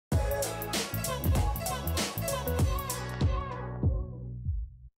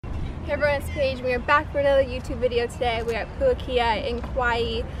Hey everyone, it's Paige. We are back for another YouTube video today. We're at Puakea in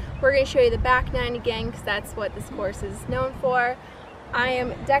Kauai. We're going to show you the back nine again because that's what this course is known for. I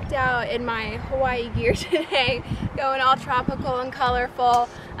am decked out in my Hawaii gear today, going all tropical and colorful,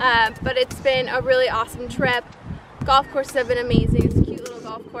 but it's been a really awesome trip. Golf courses have been amazing. It's a cute little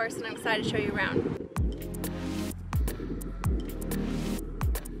golf course and I'm excited to show you around.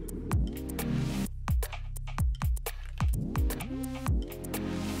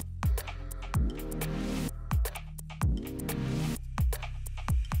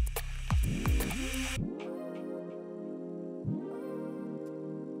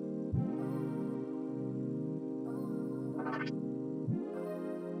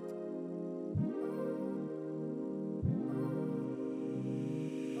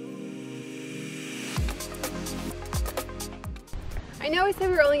 I know I said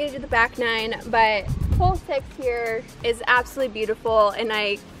we were only going to do the back nine, but hole 6 here is absolutely beautiful and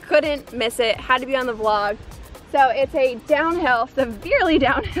I couldn't miss it. Had to be on the vlog. So it's a downhill, severely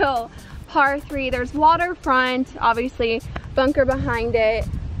downhill par 3. There's water front, obviously, bunker behind it,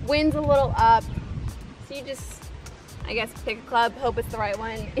 wind's a little up. So you just, I guess, pick a club, hope it's the right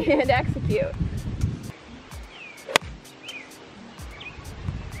one, and execute.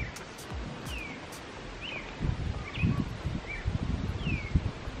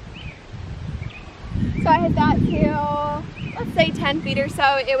 So I hit that to, let's say 10 feet or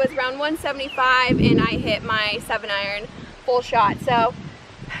so. It was around 175 and I hit my 7-iron full shot. So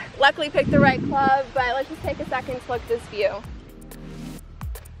luckily picked the right club, but let's just take a second to look at this view.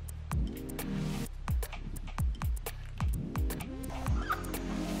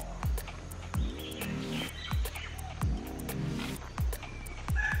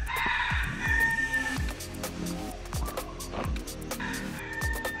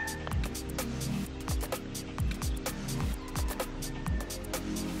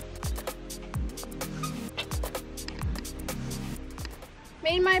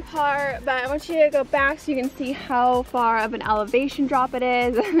 Made my par, but I want you to go back so you can see how far of an elevation drop it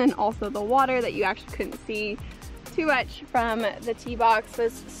is, and then also the water that you actually couldn't see too much from the tee box. It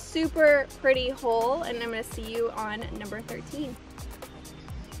was super pretty hole, and I'm going to see you on number 13.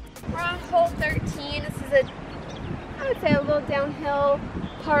 We're on hole 13. This is I would say a little downhill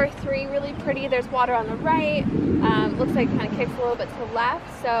par 3, really pretty. There's water on the right. Looks like it kind of kicks a little bit to the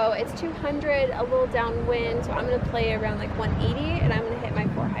left. So it's 200, a little downwind. So I'm going to play around like 180 and I'm going to hit my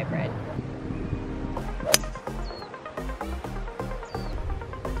 4 hybrid.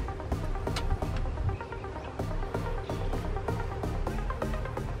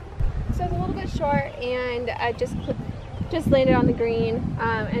 So it's a little bit short and I just landed on the green.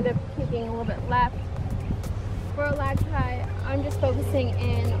 Ended up kicking a little bit left. For a lag putt, I'm just focusing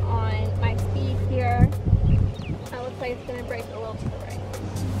in on my speed here. It looks like it's going to break a little to the right.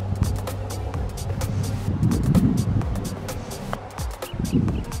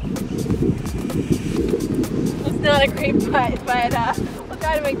 It's not a great putt, but we'll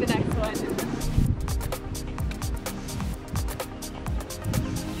try to make the next one.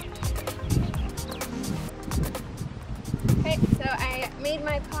 Okay, so I made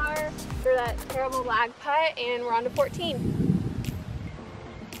my par for that terrible lag putt and we're on to 14.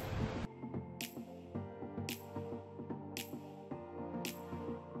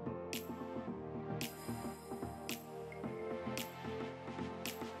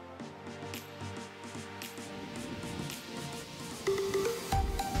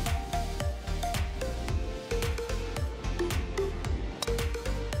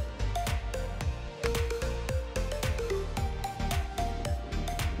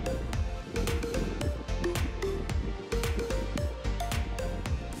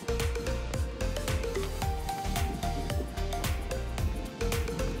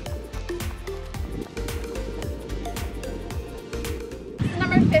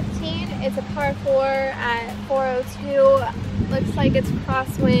 Number 15, it's a par 4 at 402. Looks like it's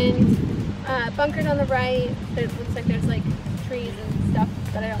crosswind, bunkered on the right. It looks like there's like trees and stuff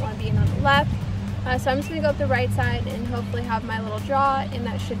that I don't want to be in on the left. So I'm just going to go up the right side and hopefully have my little draw, and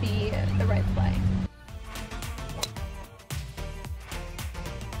that should be the right play.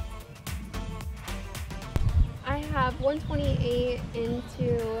 I have 128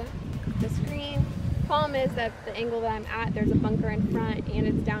 into the screen. Problem is that the angle that I'm at, there's a bunker in front and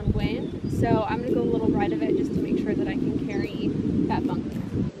it's downwind, so I'm going to go a little right of it just to make sure that I can carry that bunker.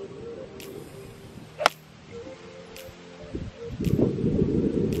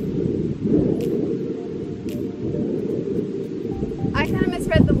 I kind of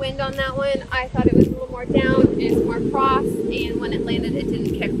misread the wind on that one. I thought it was a little more down, it's more cross, and when it landed it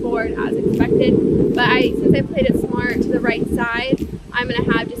didn't kick forward as expected. But since I played it smart to the right side, I'm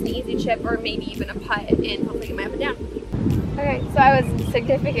gonna have just an easy chip or maybe even a putt and hopefully get my up and down. Okay, so I was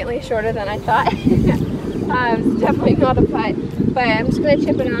significantly shorter than I thought. It's definitely not a putt, but I'm just gonna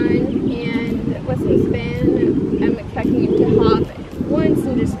chip it on, and with some spin, I'm expecting it to hop once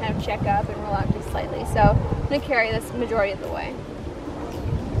and just kind of check up and roll out just slightly. So I'm gonna carry this majority of the way.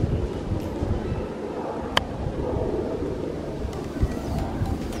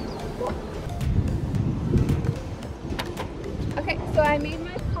 Okay, so I made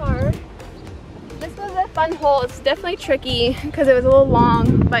my par. This was a fun hole. It's definitely tricky because it was a little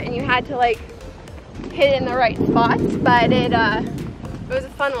long, but you had to like hit it in the right spots, but it was a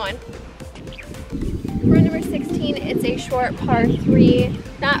fun one. For number 16, it's a short par 3,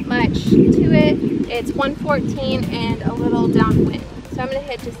 not much to it. It's 114 and a little downwind. So I'm gonna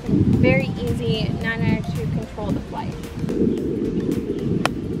hit just a very easy 9-iron to control the flight.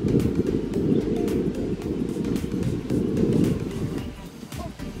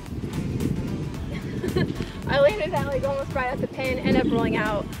 I landed that like almost right at the pin, ended up rolling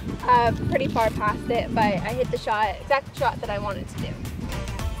out pretty far past it, but I hit the shot, exact shot that I wanted to do.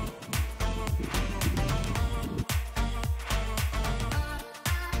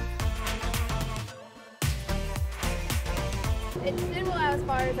 It didn't roll out as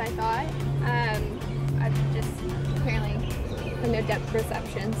far as I thought. I just apparently have no depth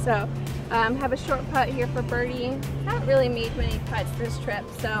perception, so have a short putt here for birdie. Haven't really made many putts this trip,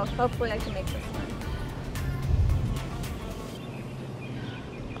 so hopefully I can make this one.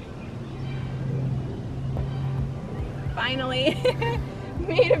 Finally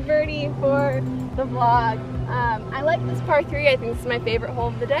made a birdie for the vlog. I like this par 3. I think this is my favorite hole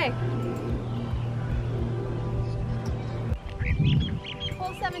of the day.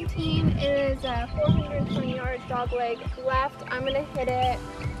 Hole 17 is 420 yards dogleg left. I'm going to hit it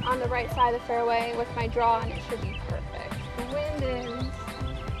on the right side of the fairway with my draw, and it should be perfect. The wind is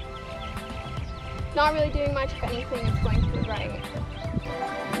not really doing much. If anything, it's going to the right.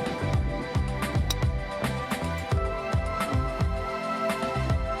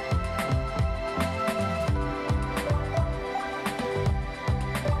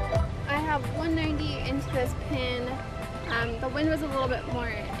 I have 190 into this pin. The wind was a little bit more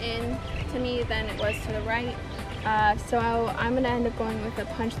in to me than it was to the right, so I'm going to end up going with a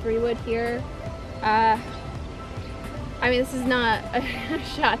punch 3-wood here. I mean, this is not a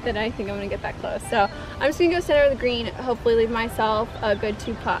shot that I think I'm going to get that close, so I'm just going to go center of the green, hopefully leave myself a good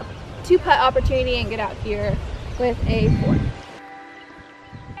two-putt opportunity and get out here with a 4.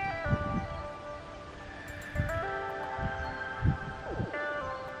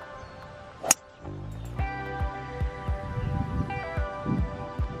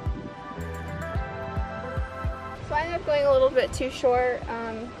 So I ended up going a little bit too short.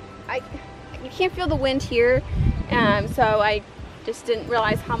 You can't feel the wind here, so I just didn't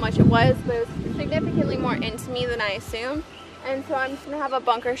realize how much it was, but it was significantly more into me than I assumed. And so I'm just gonna have a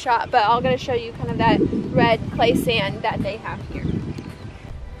bunker shot, but I'm gonna show you kind of that red clay sand that they have here.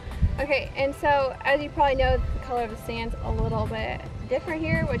 Okay, and so as you probably know, the color of the sand's a little bit different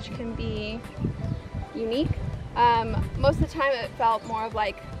here, which can be unique. Most of the time it felt more of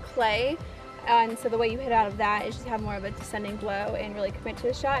like clay. And so the way you hit out of that is just have more of a descending blow and really commit to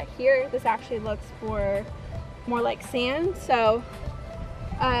the shot. Here, this actually looks more like sand. So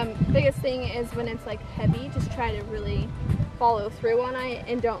biggest thing is when it's like heavy, just try to really follow through on it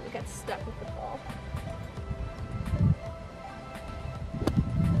and don't get stuck with the ball.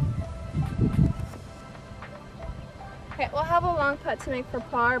 Okay, we'll have a long putt to make for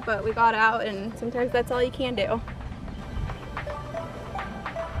par, but we got out, and sometimes that's all you can do.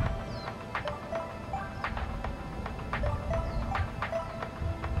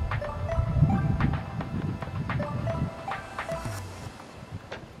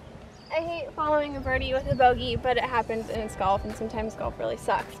 Following a birdie with a bogey, but it happens and it's golf, and sometimes golf really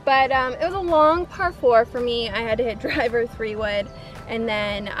sucks. But it was a long par 4 for me. I had to hit driver 3-wood, and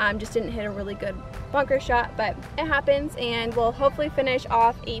then just didn't hit a really good bunker shot, but it happens, and we'll hopefully finish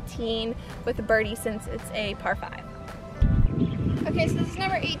off 18 with a birdie since it's a par 5. Okay, so this is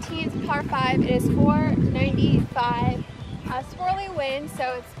number 18, it's par 5. It is 495. Swirly wind,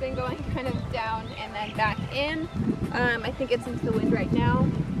 so it's been going kind of down and then back in. I think it's into the wind right now.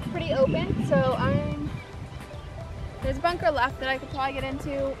 Pretty open, so there's a bunker left that I could probably get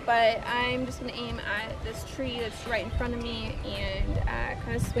into, but I'm just going to aim at this tree that's right in front of me and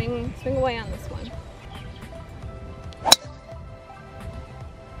kind of swing away on this one.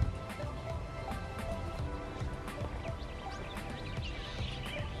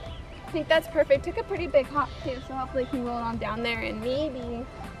 I think that's perfect. Took a pretty big hop too, so hopefully I can roll it on down there, and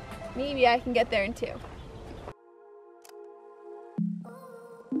maybe I can get there in 2.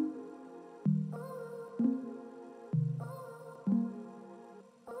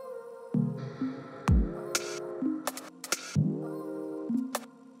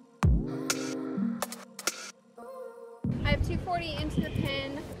 240 into the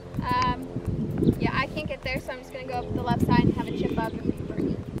pin. Yeah, I can't get there, so I'm just gonna go up the left side and have a chip up and make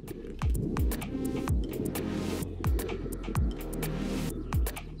birdie.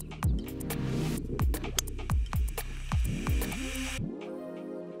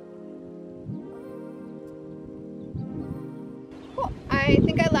 Cool. I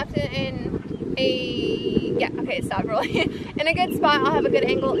think I left it in a, yeah, okay, it stopped rolling. In a good spot. I'll have a good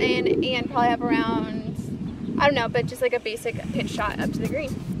angle in and probably have around, I don't know, but just like a basic pitch shot up to the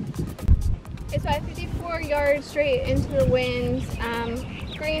green. Okay, so I have 54 yards straight into the wind.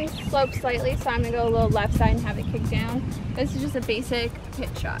 Green slopes slightly, so I'm gonna go a little left side and have it kick down. This is just a basic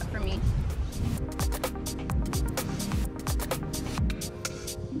pitch shot for me.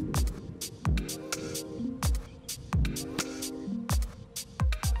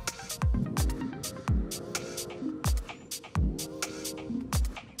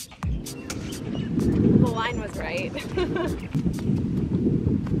 The line was right.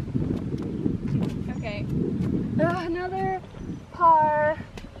 Okay, another par,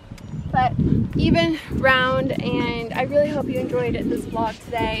 but even round, and I really hope you enjoyed this vlog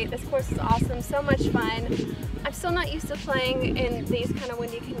today. This course is awesome, so much fun. I'm still not used to playing in these kind of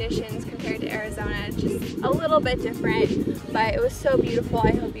windy conditions compared to Arizona. It's just a little bit different, but it was so beautiful.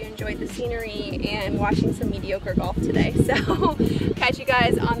 I hope you enjoyed the scenery and watching some mediocre golf today. So catch you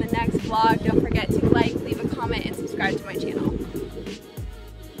guys on the next vlog. Don't forget to like, leave a comment, and subscribe to my channel.